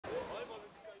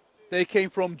They came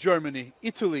from Germany,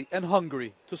 Italy and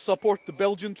Hungary to support the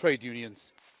Belgian trade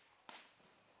unions.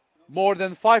 More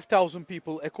than 5,000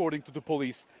 people, according to the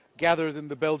police, gathered in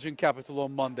the Belgian capital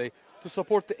on Monday to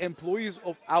support the employees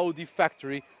of Audi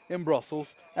factory in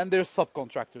Brussels and their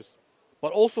subcontractors,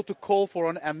 but also to call for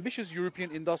an ambitious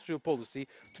European industrial policy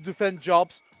to defend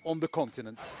jobs on the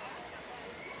continent.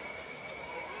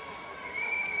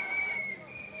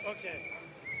 Okay,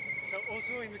 so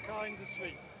also in the car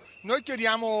industry. Noi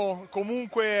chiediamo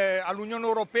comunque all'Unione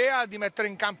Europea di mettere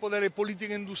in campo delle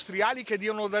politiche industriali che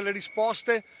diano delle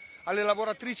risposte alle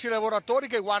lavoratrici e ai lavoratori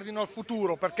che guardino al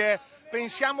futuro, perché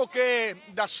pensiamo che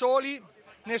da soli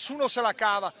nessuno se la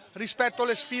cava rispetto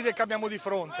alle sfide che abbiamo di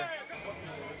fronte.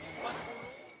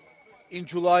 In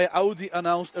July, Audi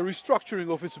announced a restructuring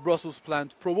of its Brussels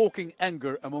plant, provoking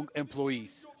anger among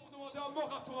employees.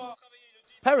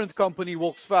 Parent company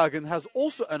Volkswagen has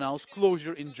also announced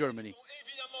closure in Germany.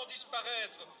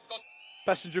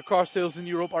 Passenger car sales in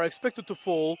Europe are expected to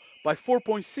fall by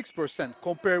 4.6%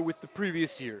 compared with the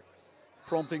previous year,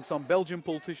 prompting some Belgian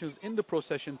politicians in the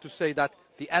procession to say that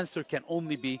the answer can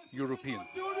only be European.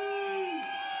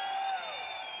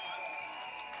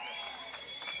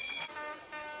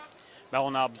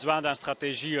 On a besoin d'une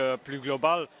stratégie plus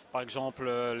globale. Par exemple,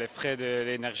 les frais de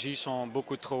l'énergie sont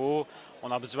beaucoup trop hauts.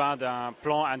 On a besoin d'un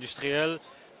plan industriel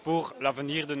pour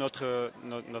l'avenir de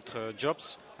notre jobs.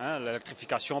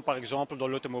 L'électrification, par exemple, dans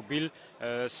l'automobile,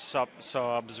 ça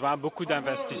a besoin de beaucoup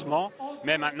d'investissements.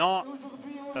 Mais maintenant,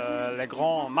 les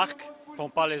grandes marques ne font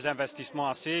pas les investissements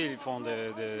assez. Ils font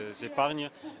des épargnes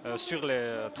sur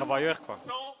les travailleurs, quoi.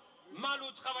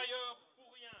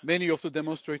 Many of the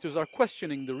demonstrators are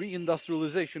questioning the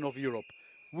reindustrialization of Europe,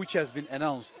 which has been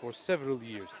announced for several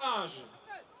years.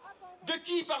 De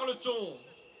qui parle-t-on?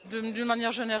 D'une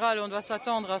manière générale, on doit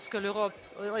s'attendre à ce que l'Europe,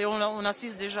 et on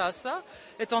assiste déjà à ça,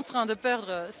 est en train de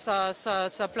perdre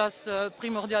sa place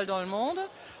primordiale dans le monde.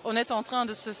 On est en train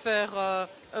de se faire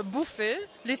bouffer,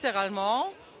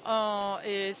 littéralement,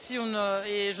 et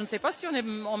je ne sais pas si on est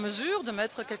en mesure de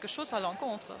mettre quelque chose à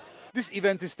l'encontre. This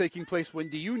event is taking place when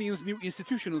the union's new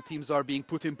institutional teams are being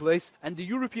put in place and the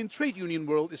European trade union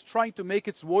world is trying to make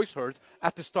its voice heard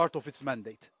at the start of its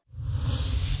mandate.